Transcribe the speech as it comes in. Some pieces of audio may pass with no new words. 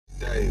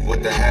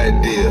With the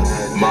hat deal,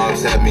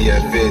 mom's had me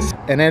at Fitz.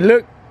 And then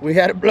look, we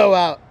had a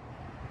blowout.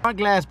 Our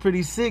glass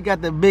pretty sick,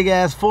 got the big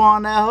ass 4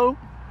 on that hoe.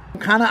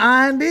 Kind of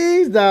eyeing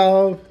these,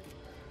 dog.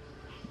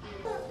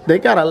 They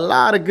got a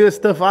lot of good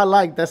stuff I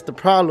like, that's the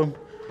problem.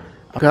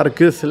 I got a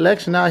good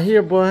selection out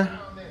here, boy.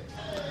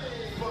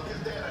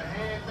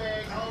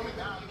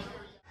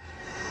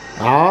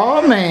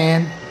 Oh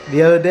man,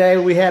 the other day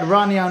we had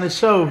Ronnie on the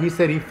show. He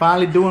said he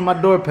finally doing my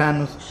door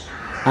panels.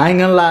 I ain't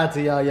gonna lie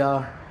to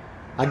y'all.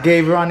 I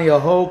gave Ronnie a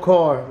whole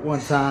car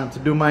one time to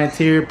do my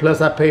interior,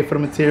 plus I paid for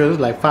the materials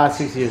like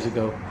 5-6 years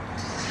ago.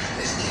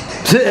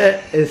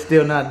 It's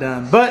still not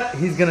done, but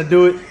he's gonna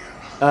do it.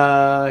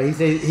 He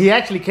said he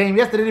actually came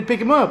yesterday to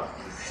pick him up.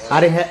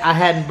 I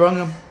hadn't brung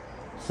him,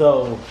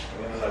 so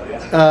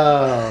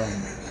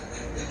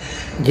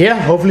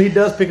yeah. Hopefully he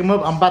does pick him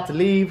up. I'm about to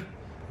leave.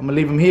 I'm gonna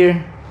leave him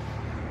here.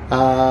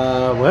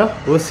 Well,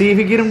 we'll see if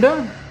he get him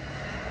done.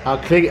 I'll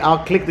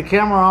click the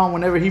camera on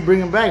whenever he bring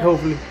him back.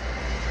 Hopefully.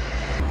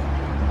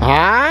 All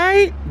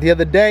right. The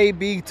other day,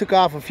 B took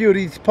off a few of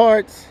these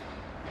parts.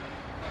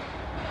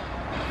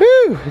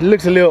 Whew, it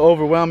looks a little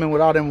overwhelming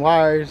with all them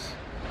wires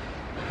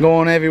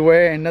going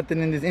everywhere and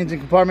nothing in this engine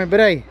compartment, but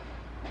hey,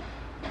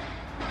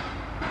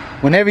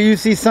 whenever you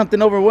see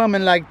something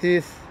overwhelming like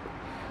this,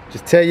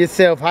 just tell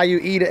yourself how you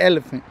eat an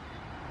elephant.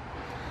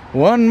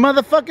 One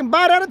motherfucking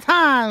bite at a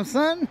time,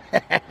 son.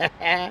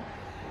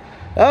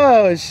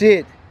 Oh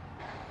shit.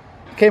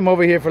 Came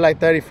over here for like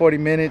 30-40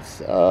 minutes.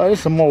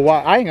 There's some more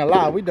wire. I ain't gonna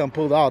lie, we done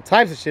pulled all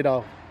types of shit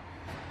off.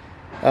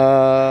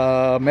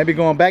 Maybe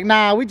going back.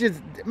 Nah, we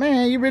just,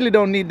 man, you really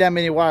don't need that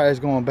many wires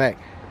going back.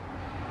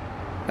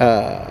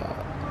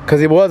 Cause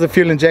it was a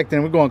fuel injector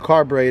and we're going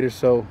carburetor,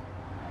 so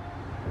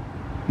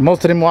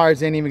most of them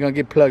wires ain't even gonna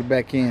get plugged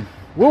back in.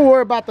 We'll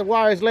worry about the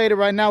wires later.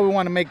 Right now we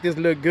want to make this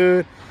look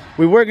good.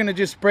 We were gonna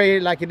just spray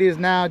it like it is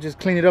now, just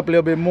clean it up a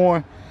little bit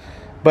more.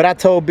 But I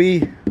told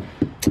B,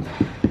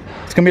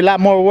 it's gonna be a lot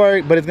more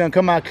work, but it's gonna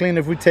come out cleaner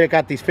if we take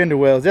out these fender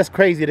wells. That's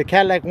crazy. The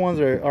Cadillac ones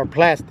are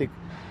plastic.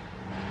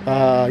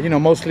 You know,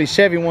 mostly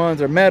Chevy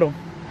ones are metal.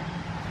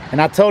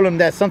 And I told him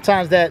that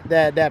sometimes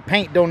that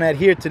paint don't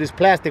adhere to this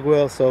plastic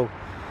well, so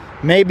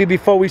maybe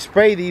before we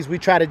spray these, we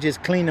try to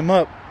just clean them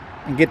up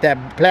and get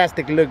that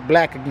plastic look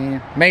black again.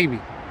 Maybe.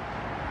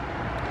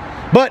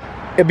 But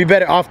it'd be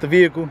better off the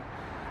vehicle.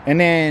 And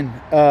then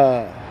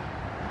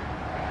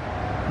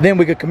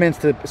we could commence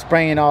to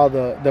spraying all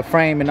the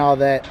frame and all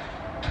that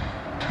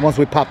once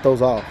we pop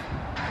those off.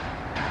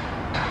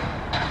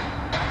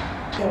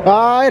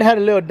 It had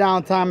a little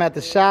downtime at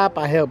the shop.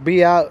 I helped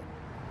B out,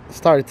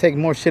 started taking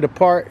more shit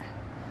apart.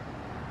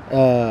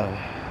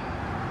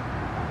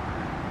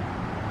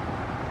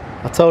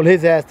 I told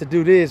his ass to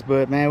do this,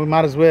 but man, we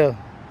might as well.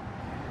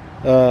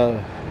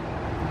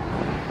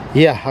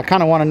 Yeah, I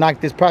kind of want to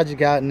knock this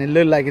project out, and it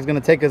looked like it's gonna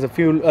take us a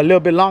little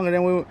bit longer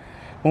than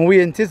when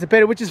we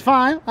anticipated, which is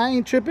fine. I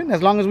ain't tripping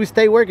as long as we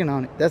stay working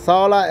on it. That's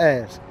all I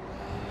ask.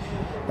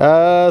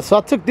 So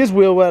I took this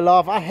wheel well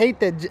off. I hate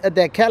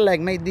that Cadillac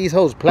made these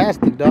hoes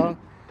plastic, dog,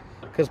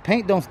 because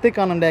paint don't stick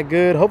on them that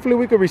good. Hopefully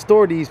we could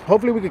restore these.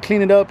 Hopefully we could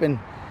clean it up and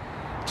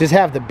just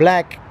have the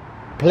black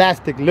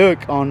plastic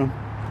look on them.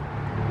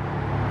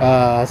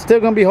 It's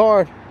still gonna be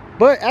hard,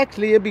 but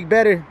actually it'd be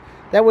better.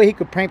 That way he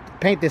could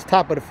paint this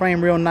top of the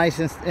frame real nice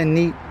and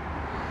neat,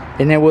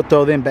 and then we'll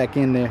throw them back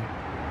in there.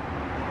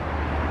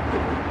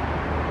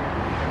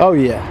 Oh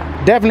yeah,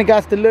 definitely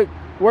got to look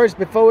worse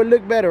before it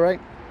looked better, right?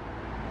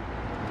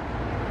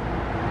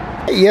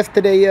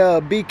 Yesterday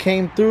B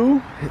came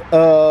through,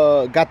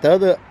 got the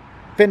other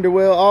fender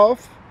well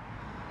off,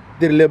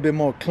 did a little bit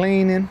more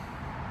cleaning.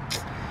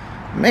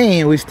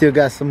 Man, we still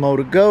got some more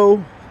to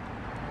go.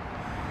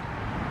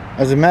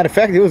 As a matter of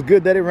fact, it was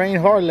good that it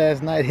rained hard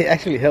last night. It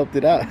actually helped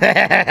it out.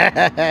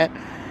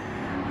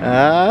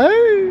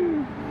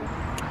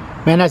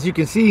 Man, as you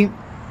can see,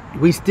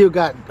 we still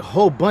got a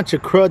whole bunch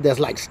of crud that's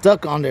like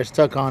stuck on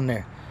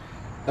there.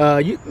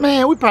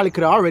 Man, we probably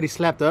could have already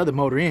slapped the other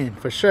motor in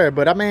for sure.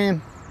 But I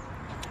mean,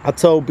 I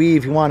told B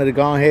if he wanted to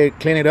go ahead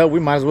and clean it up, we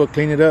might as well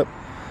clean it up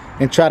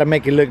and try to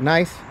make it look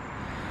nice.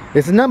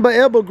 It's a number of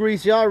elbow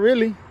grease, y'all,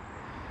 really.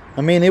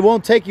 I mean, it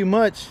won't take you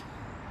much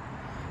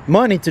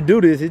money to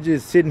do this. It's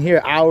just sitting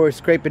here hours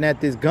scraping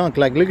at this gunk.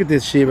 Like, look at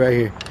this shit right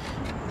here.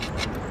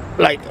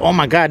 Like, oh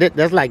my God,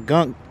 that's like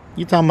gunk.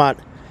 You talking about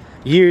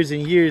years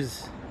and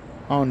years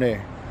on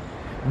there.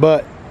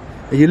 But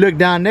if you look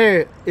down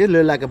there, it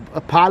looked like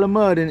a pile of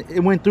mud, and it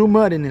went through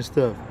mud and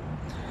stuff.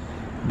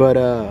 But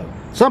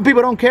some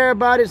people don't care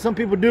about it, some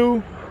people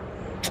do.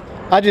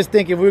 I just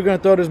think if we're gonna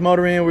throw this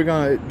motor in, we're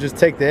gonna just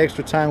take the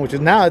extra time, which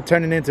is now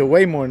turning into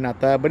way more than I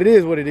thought, but it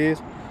is what it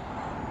is.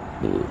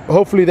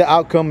 Hopefully the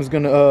outcome is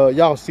gonna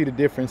y'all see the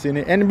difference in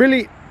it. And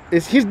really,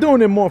 he's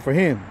doing it more for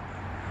him.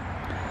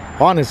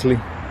 Honestly,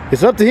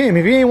 it's up to him.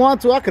 If he ain't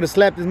want to, I could have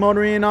slapped his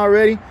motor in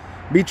already,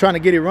 be trying to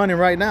get it running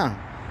right now,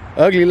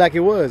 ugly like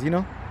it was, you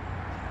know.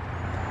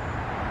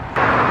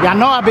 Y'all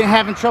know I've been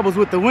having troubles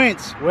with the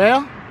winch.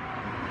 Well,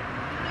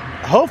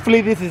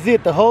 hopefully this is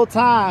it. The whole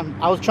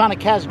time I was trying to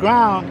catch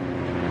ground,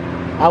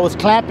 I was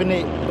clamping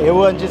it. It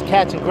wasn't just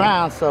catching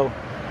ground, so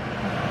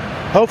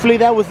hopefully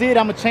that was it.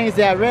 I'm gonna change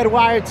that red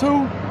wire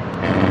too.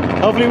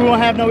 Hopefully we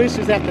won't have no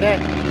issues after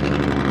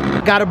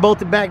that. Got it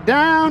bolted back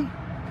down.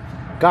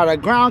 Got a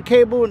ground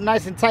cable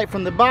nice and tight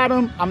from the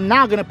bottom. I'm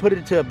now gonna put it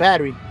into a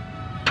battery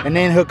and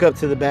then hook up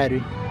to the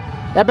battery.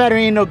 That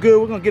battery ain't no good.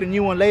 We're gonna get a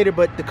new one later,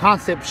 but the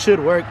concept should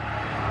work.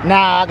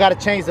 Now I gotta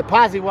change the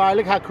posi wire.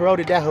 Look how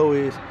corroded that hole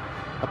is.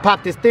 I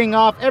popped this thing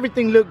off.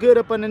 Everything looked good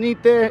up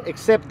underneath there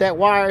except that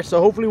wire. So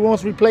hopefully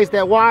once we replace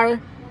that wire,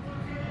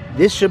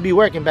 this should be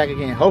working back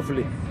again,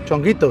 hopefully.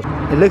 Chonguitos.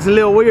 It looks a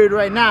little weird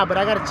right now, but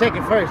I gotta check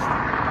it first.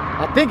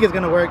 I think it's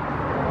gonna work.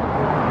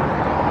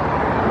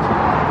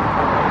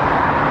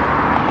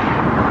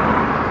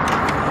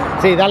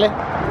 Sí, dale.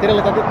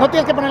 Tírale tantito. No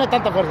tienes que ponerle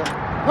tanta fuerza.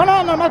 No,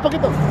 no, no, más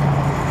poquito.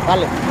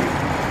 Dale.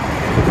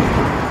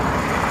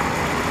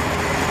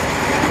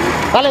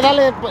 Dale,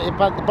 dale,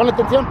 ponle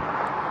tensión.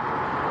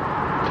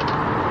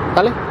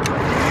 Dale.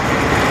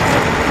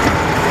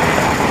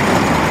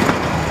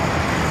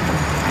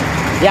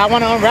 Yeah, I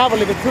want to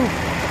unravel it too.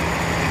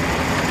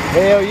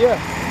 Hell yeah.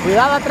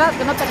 Cuidado atrás,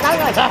 que no te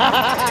caigas.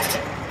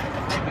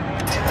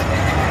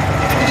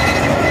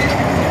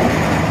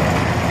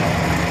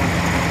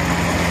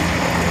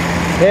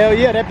 Hell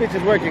yeah, that bitch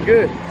is working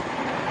good.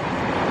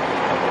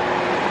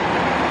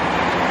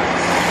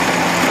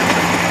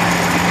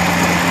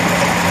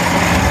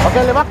 Ok,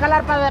 le va a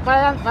calar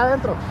para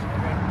adentro.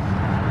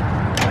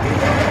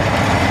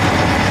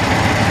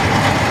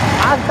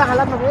 Ah, está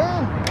jalando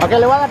bien. Ok,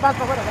 le voy a dar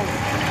paso afuera.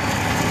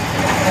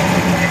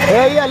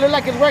 Hell yeah, looks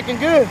like it's working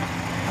good.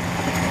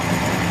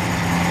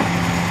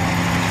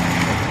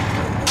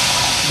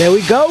 There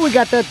we go, we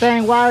got that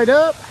thing wired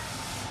up.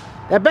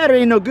 That battery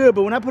ain't no good,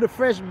 but when I put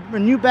a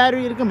new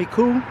battery, it's gonna be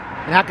cool.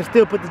 And I can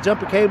still put the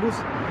jumper cables.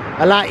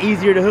 A lot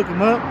easier to hook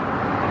them up.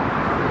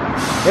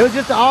 It was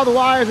just all the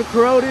wires were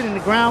corroded and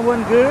the ground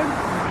wasn't good.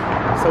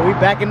 So we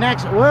back in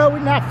action. Well, we're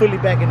not fully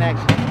back in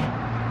action.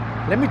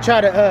 Let me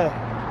try to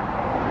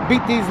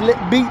beat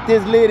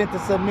this lid into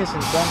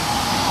submission, son.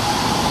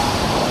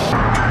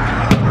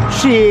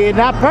 Shit,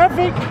 not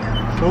perfect,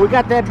 but we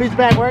got that bitch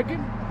back working.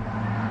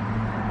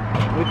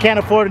 We can't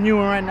afford a new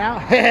one right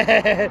now.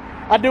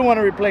 I do want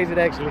to replace it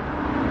actually.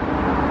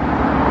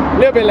 A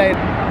little bit later.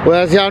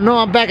 Well, as y'all know,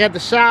 I'm back at the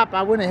shop.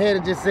 I went ahead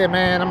and just said,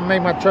 man, I'm gonna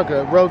make my truck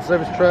a road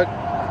service truck.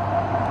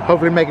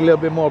 Hopefully make a little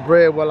bit more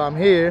bread while I'm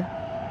here.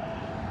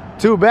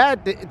 Too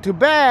bad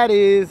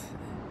is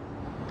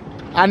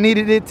I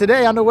needed it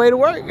today on the way to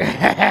work.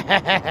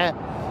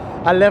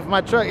 I left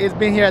my truck. It's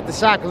been here at the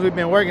shop because we've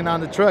been working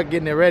on the truck,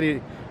 getting it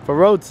ready for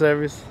road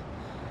service.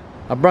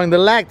 I brought the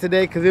lack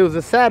today because it was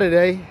a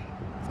Saturday.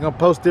 I'm gonna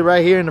post it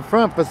right here in the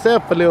front for sale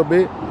for a little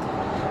bit.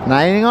 And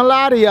I ain't gonna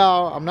lie to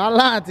y'all. I'm not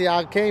lying to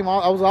y'all.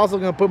 I was also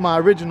gonna put my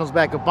originals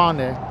back up on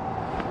there.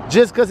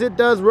 Just because it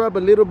does rub a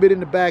little bit in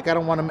the back. I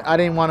didn't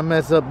want to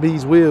mess up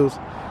these wheels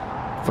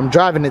from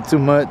driving it too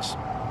much.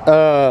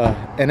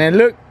 And then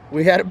look,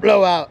 we had a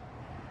blowout.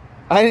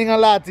 I ain't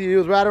gonna lie to you, it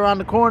was right around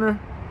the corner.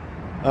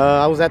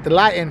 I was at the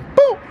light and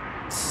boom,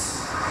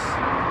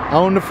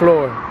 on the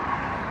floor.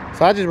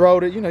 So I just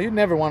rolled it. You know, you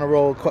never want to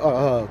roll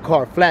a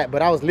car flat,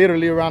 but I was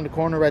literally around the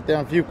corner right there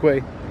on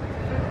Fuquay.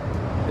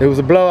 It was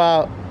a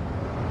blowout.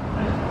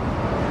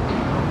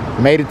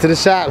 Made it to the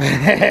shop.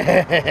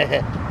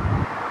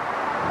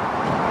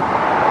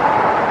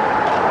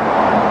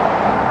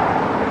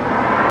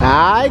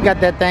 I got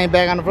that thing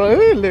back on the floor.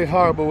 It looked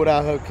horrible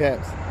without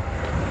hubcaps.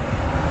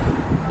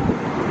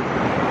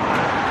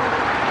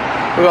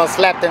 We're gonna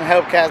slap them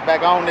hubcaps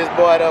back on this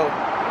boy though.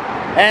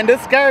 And the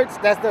skirts,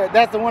 that's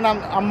the one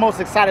I'm most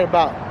excited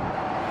about.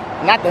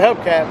 Not the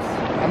hubcaps.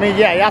 I mean,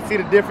 yeah, y'all see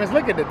the difference.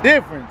 Look at the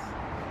difference.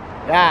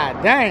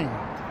 God dang.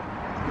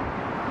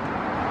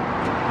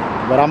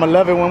 But I'ma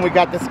love it when we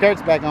got the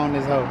skirts back on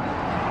this hoe.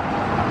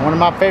 One of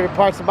my favorite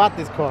parts about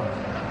this car.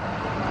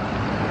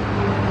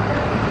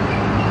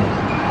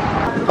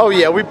 Oh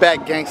yeah, we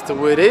back gangster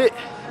with it.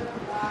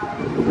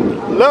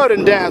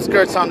 Loading down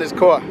skirts on this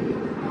car.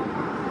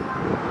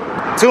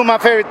 Two of my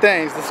favorite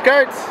things, the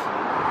skirts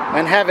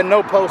and having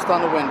no post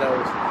on the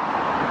windows.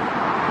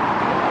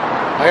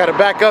 I gotta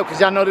back up because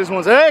y'all know this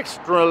one's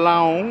extra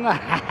long.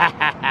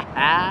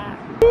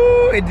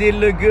 Ooh, it did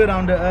look good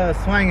on the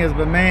swingers,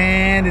 but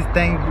man, this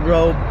thing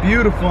rolled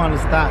beautiful on the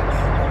stocks.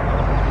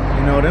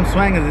 You know, them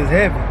swingers is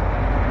heavy.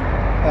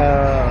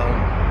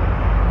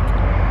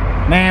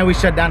 Man, we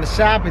shut down the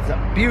shop. It's a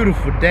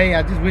beautiful day.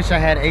 I just wish I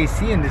had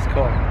AC in this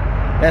car.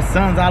 That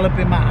sun's all up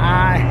in my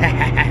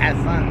eye.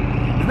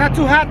 Sun. It's not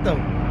too hot though.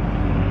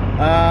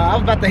 I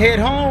was about to head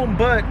home,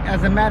 but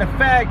as a matter of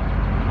fact,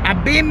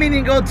 I've been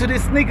meaning to go to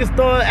this sneaker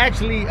store,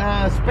 actually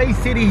Space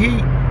City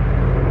Heat,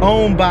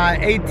 owned by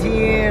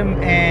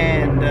ATM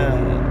and,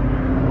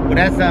 well,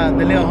 that's the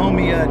little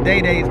homie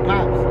Day Day's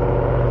Pops.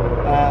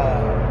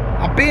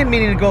 I've been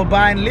meaning to go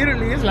by, and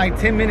literally it's like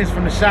 10 minutes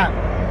from the shop.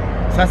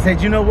 So I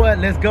said, you know what,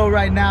 let's go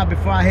right now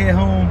before I head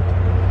home.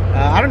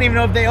 I don't even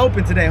know if they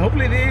open today.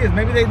 Hopefully it is.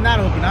 Maybe they're not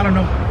open. I don't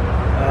know.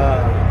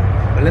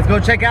 But let's go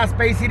check out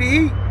Space City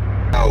Heat.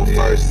 Out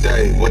first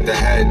day with the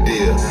hat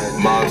deal.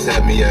 Mom's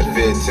had me at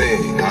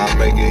 15. I'll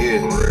make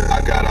it here.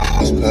 I got a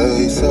house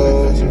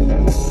pesos.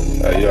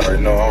 You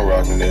already know I'm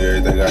rocking it.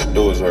 Everything I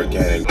do is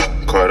organic.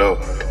 Cardo.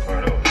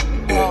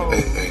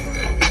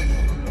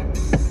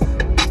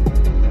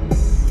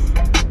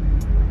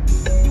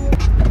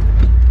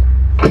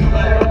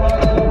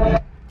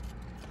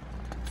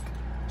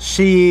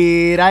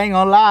 Shit, I ain't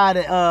gonna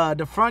lie,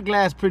 the front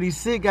glass pretty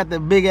sick. Got the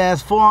big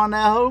ass 4 on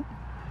that hoe.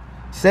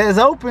 Says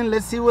open,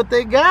 let's see what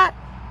they got.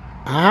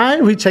 All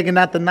right, we checking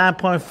out the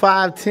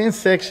 9.5 10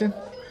 section.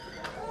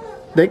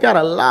 They got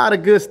a lot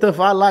of good stuff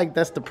I like,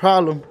 that's the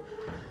problem.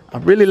 I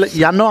really,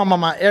 y'all know I'm on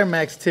my Air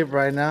Max tip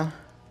right now.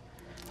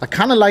 I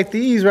kind of like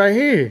these right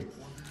here.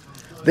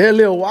 They're a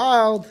little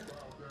wild,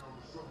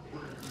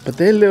 but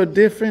they're a little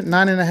different,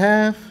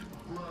 9.5.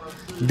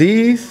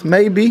 These,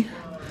 maybe.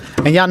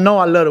 And y'all know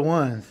I love the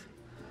ones.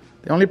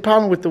 The only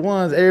problem with the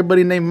ones,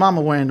 everybody named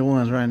Mama wearing the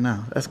ones right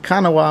now. That's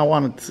kind of why I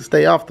wanted to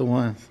stay off the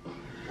ones.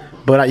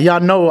 But y'all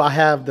know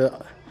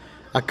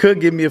I could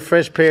give me a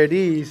fresh pair of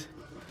these.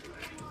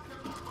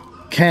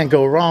 Can't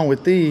go wrong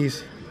with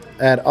these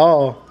at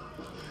all.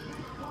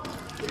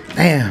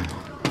 Damn.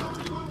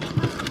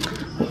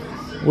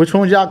 Which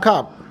ones y'all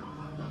cop?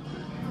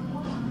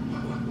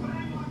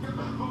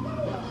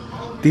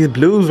 These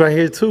blues right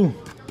here too.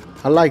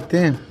 I like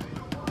them.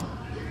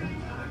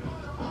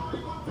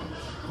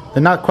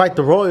 They're not quite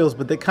the Royals,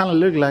 but they kind of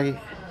look like it.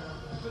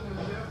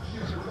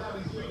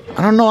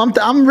 I don't know.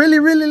 I'm really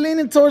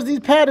leaning towards these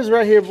patterns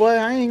right here, boy.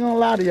 I ain't gonna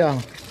lie to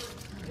y'all.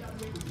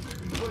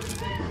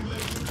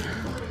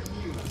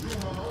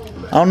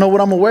 I don't know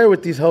what I'm gonna wear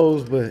with these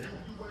hoes, but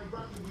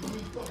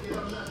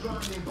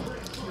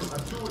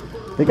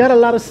they got a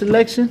lot of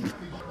selection.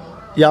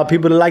 Y'all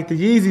people that like the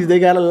Yeezys, they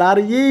got a lot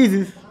of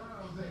Yeezys.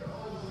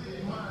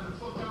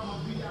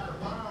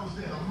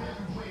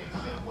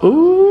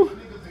 Ooh.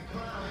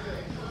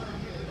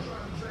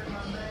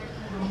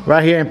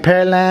 Right here in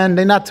Pearland.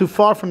 They're not too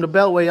far from the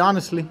Beltway,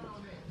 honestly.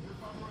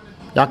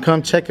 Y'all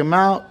come check them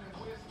out.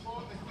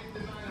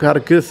 Got a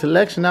good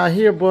selection out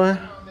here, boy.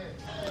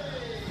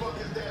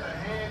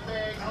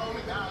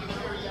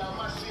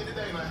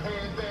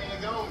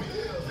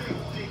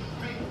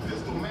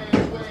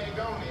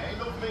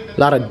 A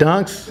lot of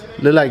dunks.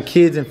 Look like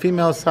kids and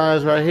female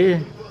size right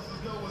here.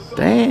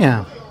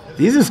 Damn.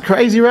 These is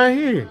crazy right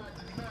here.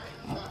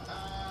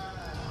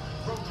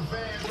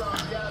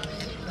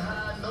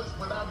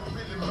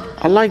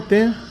 I like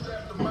them.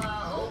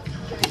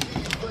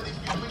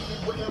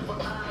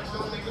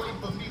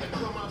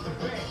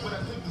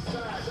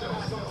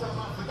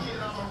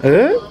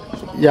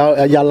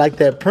 Y'all like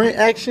that print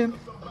action?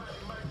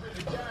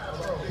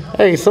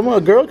 Hey, some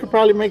other girl could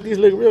probably make these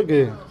look real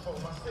good.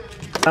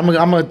 I'm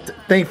gonna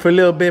think for a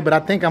little bit, but I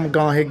think I'm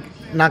gonna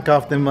knock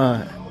off them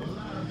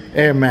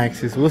Air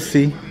Maxes. We'll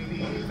see.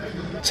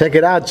 Check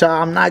it out,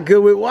 y'all. I'm not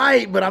good with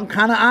white, but I'm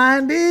kind of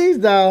eyeing these,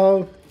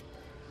 dog.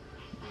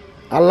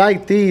 I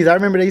like these. I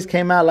remember these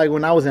came out like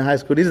when I was in high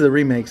school. These are the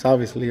remakes,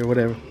 obviously, or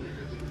whatever.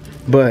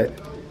 But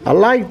I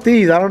like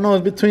these. I don't know,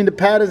 it's between the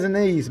patterns and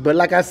these. But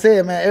like I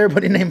said, man,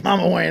 everybody named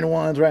Mama wearing the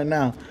ones right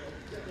now.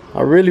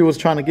 I really was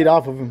trying to get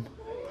off of them.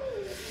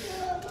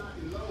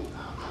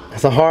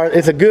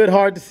 It's a good,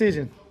 hard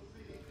decision.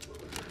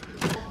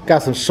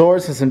 Got some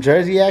shorts and some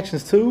jersey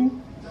actions too.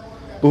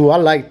 Ooh, I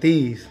like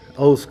these.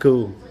 Old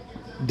school.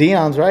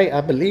 Dion's, right?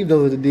 I believe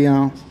those are the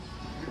Dion's.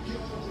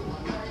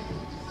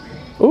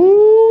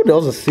 Ooh,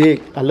 those are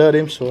sick. I love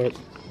them shorts.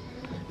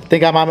 I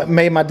think I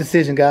made my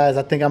decision, guys.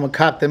 I think I'm gonna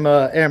cop them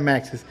Air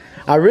Maxes.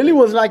 I really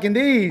was liking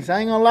these. I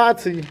ain't gonna lie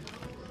to you.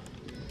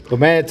 But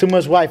man, too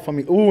much white for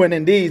me. Ooh, and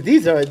then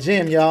these are a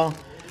gem, y'all.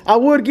 I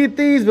would get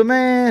these, but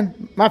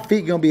man, my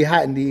feet gonna be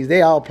hot in these.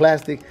 They all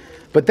plastic,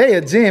 but they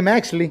a gem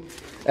actually.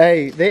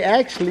 Hey, they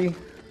actually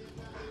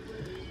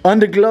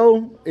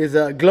underglow is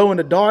a glow in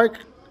the dark.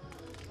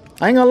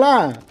 I ain't gonna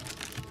lie.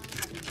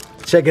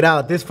 Check it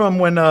out. This from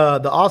when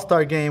the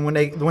All-Star game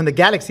when the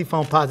Galaxy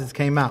phone posits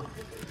came out.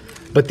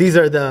 But these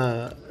are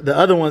the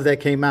other ones that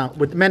came out.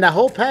 But man, that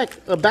whole pack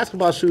of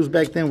basketball shoes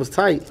back then was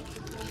tight.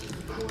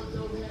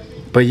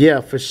 But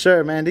yeah, for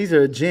sure, man. These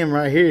are a gem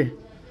right here.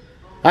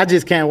 I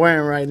just can't wear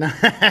them right now.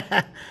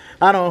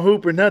 I don't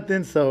hoop or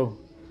nothing, so.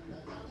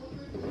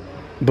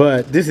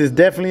 But this is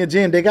definitely a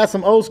gem. They got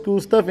some old school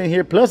stuff in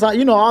here. Plus,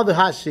 you know, all the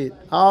hot shit.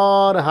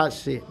 All the hot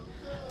shit.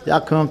 Y'all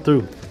come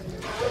through.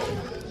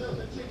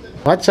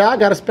 Watch out, I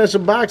got a special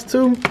box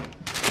too.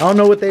 I don't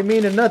know what they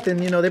mean or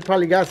nothing. You know, they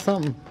probably got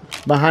something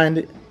behind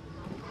it.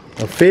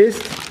 A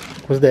fist.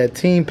 What's that?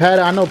 Team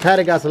Patty. I know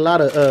Patty got a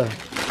lot of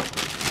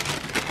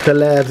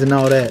collabs and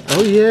all that.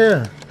 Oh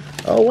yeah.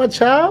 Oh,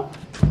 watch out.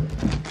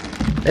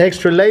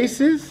 Extra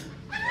laces.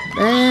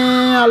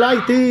 Man, I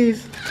like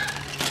these.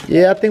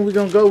 Yeah, I think we're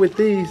gonna go with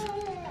these.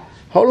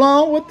 Hold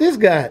on, what this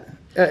got?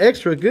 An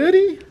extra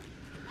goodie?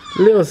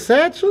 Little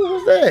satchel?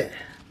 What's that?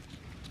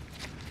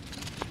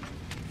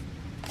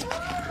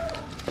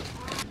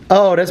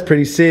 Oh, that's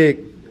pretty sick.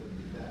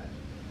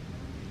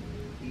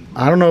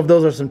 I don't know if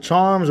those are some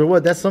charms or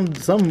what. That's some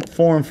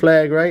foreign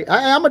flag, right?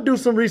 I'm gonna do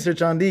some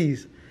research on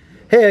these.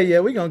 Hell yeah,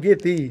 we gonna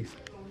get these.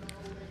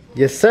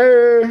 Yes,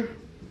 sir.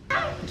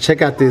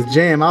 Check out this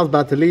jam. I was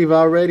about to leave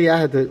already. I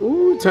had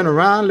to turn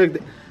around. Look,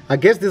 I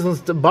guess this one's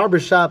the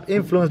barbershop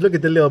influence. Look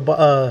at the little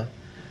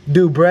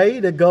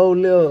Dubray, the gold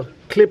little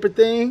clipper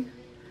thing.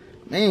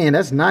 Man,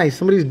 that's nice.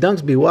 Some of these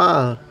dunks be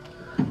wild.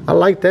 I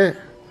like that.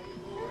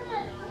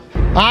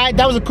 All right,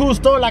 that was a cool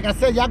store. Like I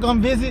said, y'all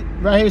gonna visit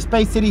right here,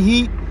 Space City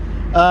Heat.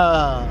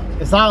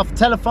 It's off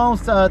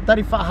telephones,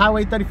 35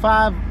 Highway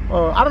 35.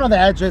 Or I don't know the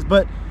address,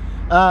 but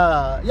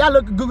y'all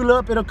look, Google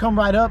up. It'll come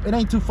right up. It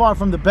ain't too far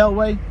from the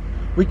Beltway.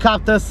 We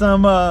copped us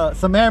some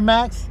Air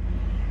Max.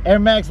 Air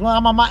Max. Well,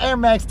 I'm on my Air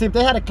Max tip.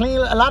 They had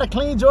a lot of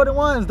clean Jordan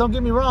 1s. Don't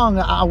get me wrong.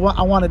 I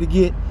wanted to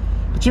get,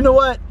 but you know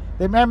what?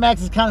 Them Air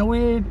Max is kind of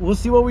weird. We'll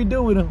see what we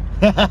do with them.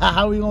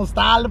 How we gonna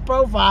style and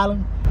profile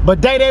them. But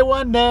Day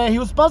wasn't there. He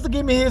was supposed to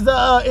give me his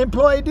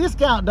employee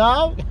discount,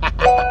 dog.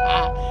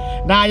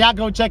 Now y'all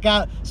go check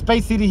out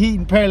Space City Heat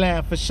in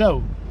Pearland for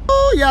sure.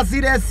 Oh, y'all see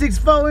that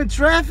 6'4" in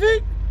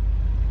traffic?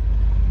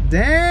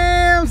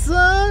 Damn,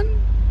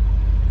 son.